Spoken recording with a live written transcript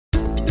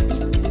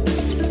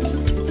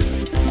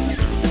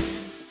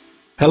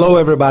Hello,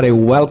 everybody.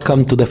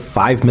 Welcome to the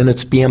 5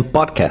 Minutes PM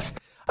podcast.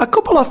 A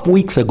couple of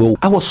weeks ago,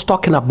 I was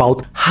talking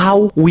about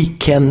how we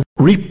can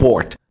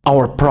report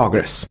our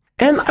progress.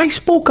 And I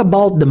spoke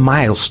about the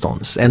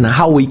milestones and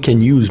how we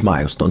can use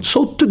milestones.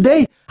 So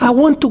today, I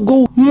want to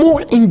go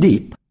more in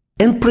deep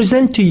and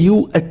present to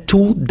you a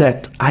tool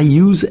that I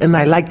use and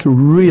I like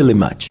really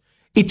much.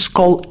 It's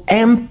called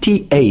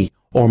MTA,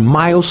 or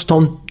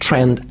Milestone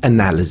Trend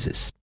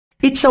Analysis.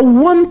 It's a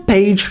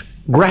one-page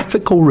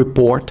graphical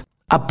report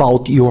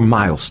about your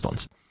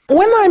milestones.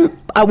 When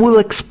I will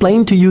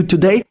explain to you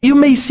today, you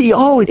may see,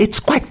 it's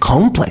quite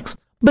complex.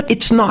 But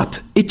it's not.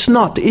 It's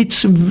not.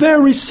 It's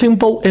very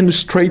simple and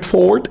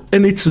straightforward,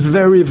 and it's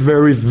very,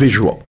 very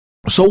visual.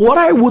 So what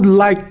I would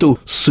like to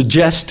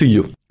suggest to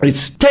you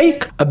is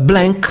take a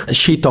blank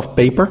sheet of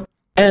paper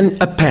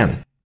and a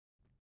pen.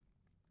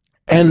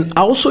 And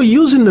also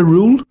using the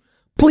rule,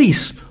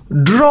 please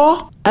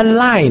draw a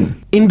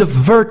line in the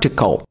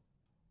vertical.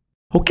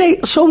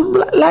 Okay, so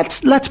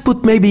let's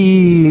put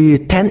maybe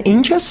 10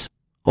 inches,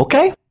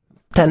 okay?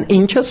 10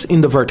 inches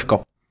in the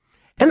vertical.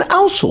 And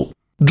also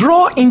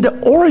draw in the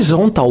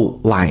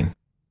horizontal line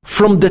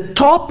from the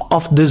top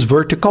of this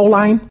vertical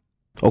line,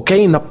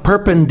 okay, in a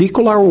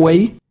perpendicular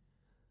way,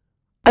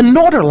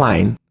 another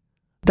line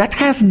that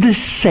has the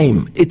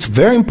same, it's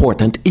very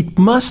important, it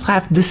must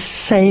have the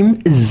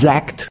same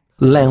exact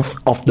length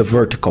of the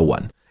vertical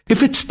one.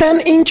 If it's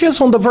 10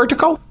 inches on the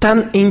vertical,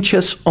 10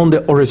 inches on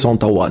the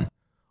horizontal one.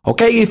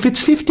 Okay, if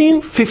it's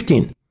 15,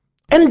 15.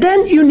 And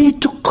then you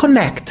need to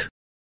connect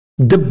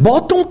the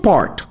bottom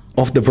part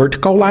of the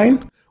vertical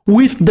line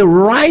with the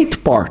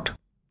right part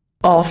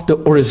of the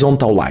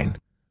horizontal line,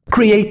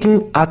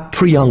 creating a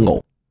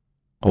triangle.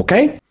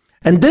 Okay?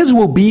 And this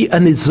will be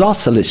an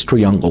isosceles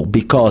triangle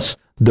because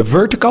the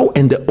vertical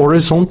and the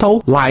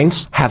horizontal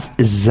lines have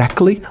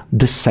exactly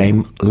the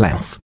same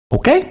length.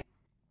 Okay?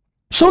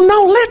 So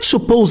now let's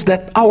suppose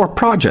that our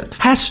project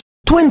has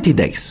 20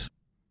 days.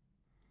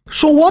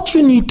 So what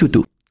you need to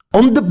do,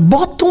 on the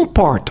bottom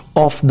part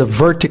of the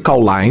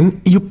vertical line,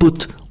 you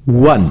put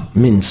 1,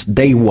 means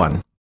day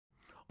 1.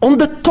 On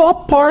the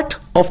top part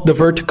of the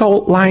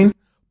vertical line,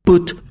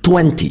 put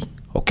 20,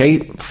 okay?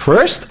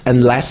 First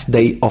and last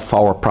day of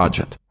our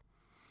project.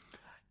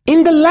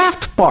 In the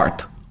left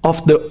part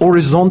of the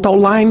horizontal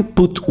line,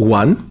 put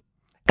 1.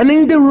 And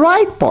in the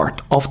right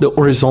part of the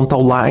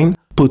horizontal line,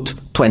 put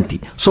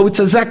 20. So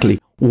it's exactly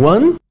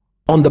 1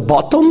 on the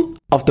bottom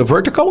of the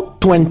vertical,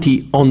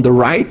 20 on the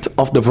right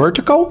of the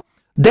vertical.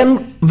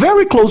 Then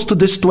very close to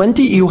this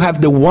 20, you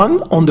have the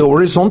 1 on the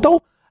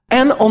horizontal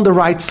and on the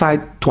right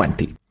side,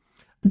 20.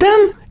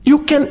 Then you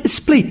can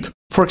split.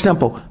 For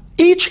example,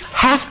 each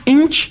half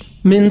inch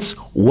means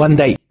 1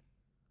 day.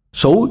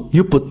 So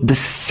you put the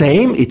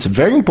same, it's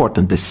very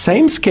important, the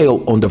same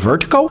scale on the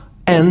vertical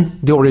and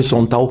the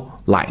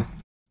horizontal line.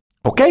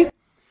 Okay?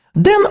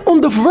 Then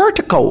on the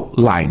vertical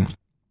line,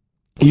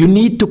 you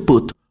need to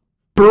put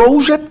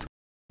project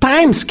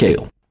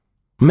timescale,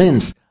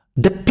 means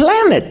the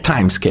planned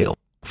timescale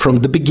from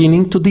the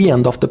beginning to the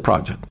end of the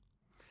project.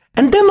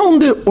 And then on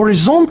the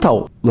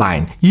horizontal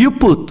line, you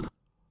put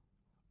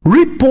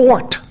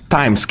report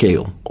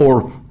timescale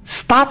or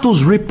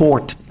status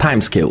report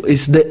timescale.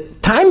 Is the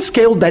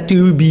timescale that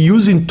you will be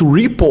using to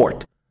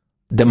report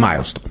the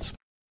milestones.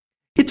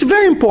 It's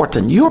very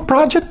important. Your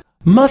project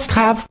must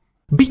have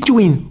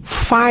between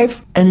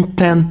 5 and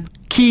 10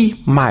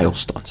 key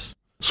milestones.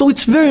 So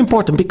it's very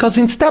important because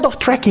instead of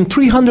tracking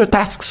 300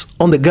 tasks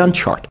on the Gantt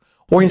chart,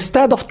 or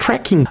instead of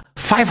tracking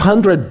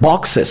 500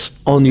 boxes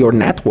on your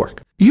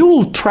network, you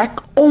will track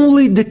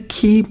only the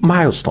key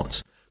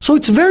milestones. So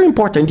it's very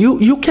important.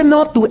 You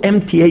cannot do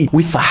MTA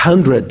with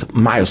 100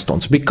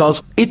 milestones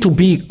because it will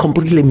be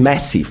completely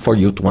messy for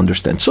you to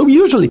understand. So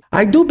usually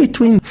I do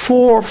between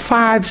 4,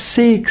 5,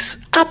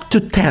 6, up to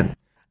 10.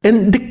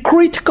 And the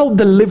critical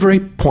delivery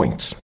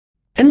points.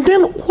 And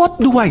then what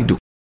do I do?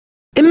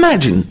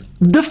 Imagine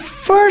the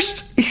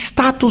first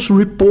status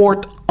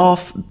report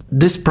of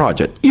this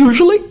project.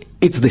 Usually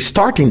it's the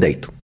starting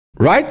date,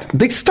 right?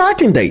 The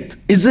starting date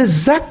is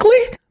exactly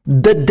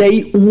the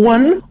day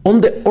 1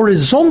 on the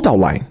horizontal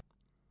line.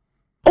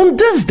 On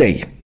this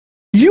day,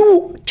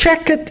 you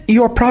checked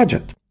your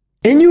project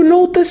and you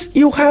notice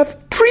you have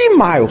 3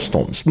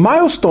 milestones.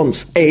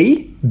 Milestones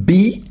A,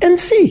 B, and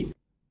C.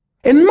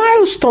 And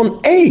milestone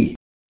A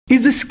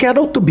is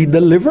scheduled to be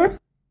delivered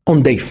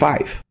on day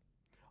 5.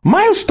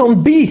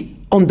 Milestone B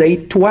on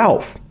day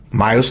 12.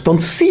 Milestone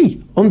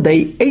C on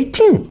day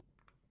 18.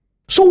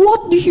 So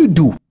what do you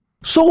do?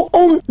 So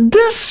on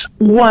this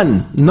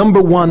one,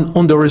 number 1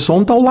 on the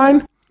horizontal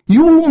line,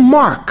 you will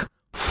mark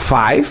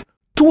 5,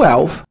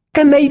 12,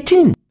 and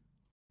 18.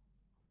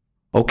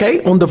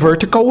 Okay, on the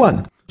vertical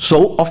one.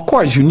 So of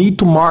course you need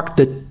to mark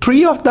the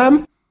 3 of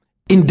them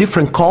in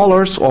different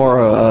colors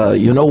or,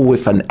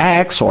 with an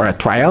X or a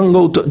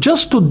triangle,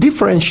 just to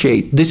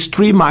differentiate these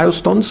 3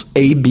 milestones,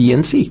 A, B,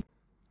 and C.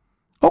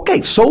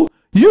 Okay, so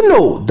you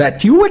know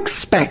that you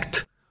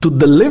expect to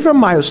deliver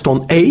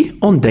milestone A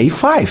on day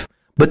 5,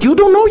 but you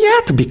don't know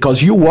yet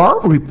because you are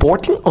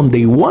reporting on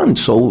day 1,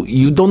 so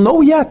you don't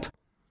know yet.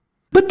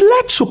 But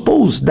let's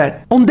suppose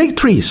that on day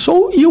 3,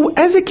 so you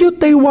execute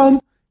day 1,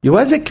 you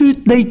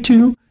execute day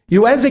 2,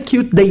 you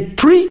execute day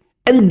 3,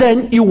 and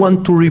then you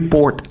want to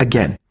report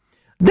again.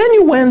 Then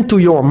you went to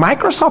your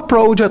Microsoft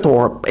project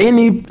or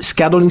any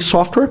scheduling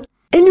software,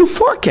 and you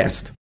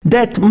forecast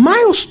that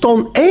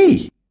milestone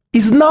A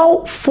is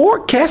now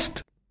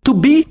forecast to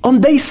be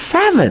on day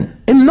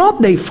 7 and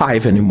not day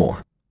 5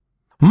 anymore.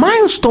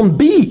 Milestone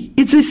B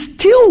is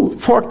still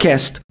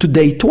forecast to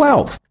day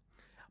 12.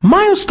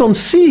 Milestone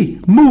C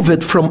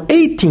moved from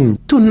 18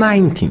 to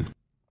 19.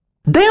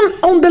 Then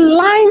on the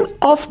line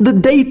of the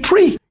day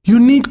 3, you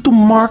need to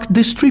mark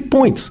these 3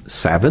 points,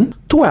 7,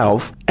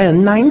 12,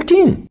 and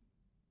 19.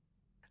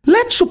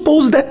 Let's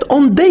suppose that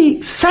on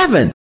day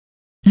 7,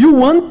 you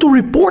want to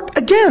report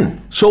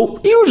again.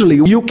 So usually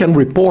you can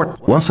report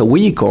once a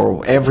week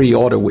or every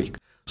other week.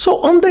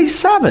 So on day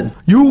 7,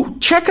 you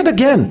check it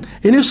again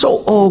and you say,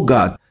 oh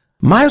God,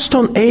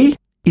 milestone A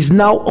is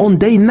now on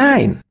day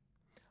 9.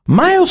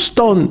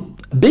 Milestone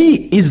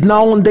B is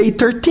now on day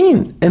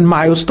 13 and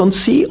milestone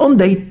C on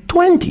day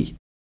 20.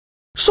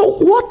 So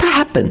what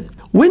happened?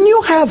 When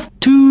you have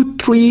 2,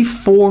 3,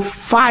 4,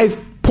 5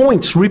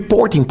 points,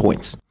 reporting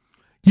points,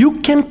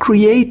 you can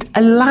create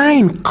a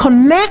line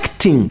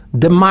connecting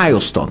the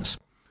milestones.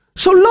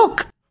 So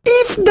look,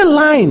 if the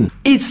line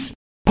is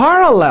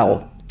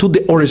parallel to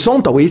the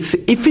horizontal,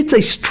 if it's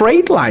a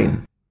straight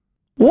line,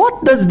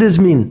 what does this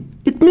mean?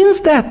 It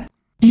means that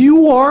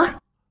you are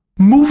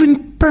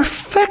moving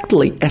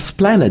perfectly as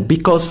planned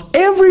because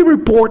every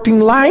reporting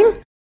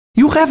line,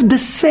 you have the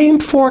same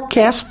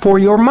forecast for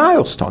your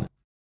milestone.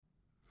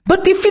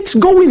 But if it's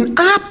going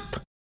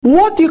up,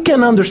 what you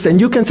can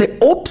understand, you can say,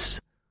 oops,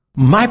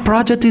 my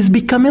project is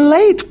becoming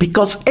late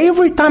because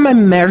every time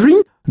I'm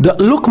measuring,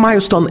 look,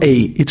 milestone A,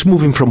 it's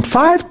moving from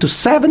 5 to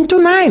 7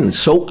 to 9.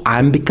 So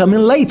I'm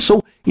becoming late.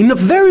 So in a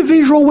very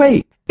visual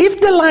way, if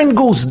the line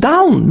goes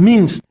down,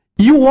 means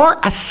you are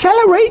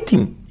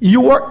accelerating,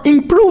 you are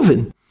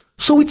improving.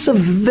 So it's a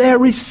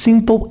very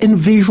simple and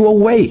visual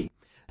way.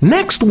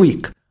 Next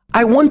week,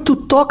 I want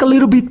to talk a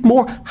little bit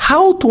more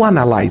how to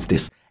analyze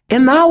this.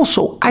 And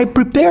also, I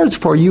prepared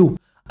for you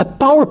a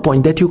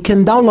PowerPoint that you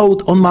can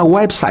download on my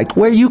website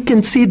where you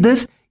can see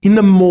this in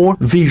a more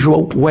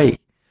visual way.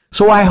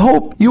 So I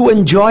hope you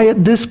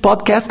enjoyed this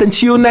podcast and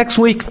see you next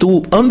week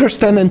to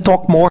understand and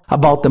talk more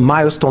about the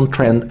milestone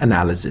trend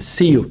analysis.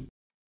 See you.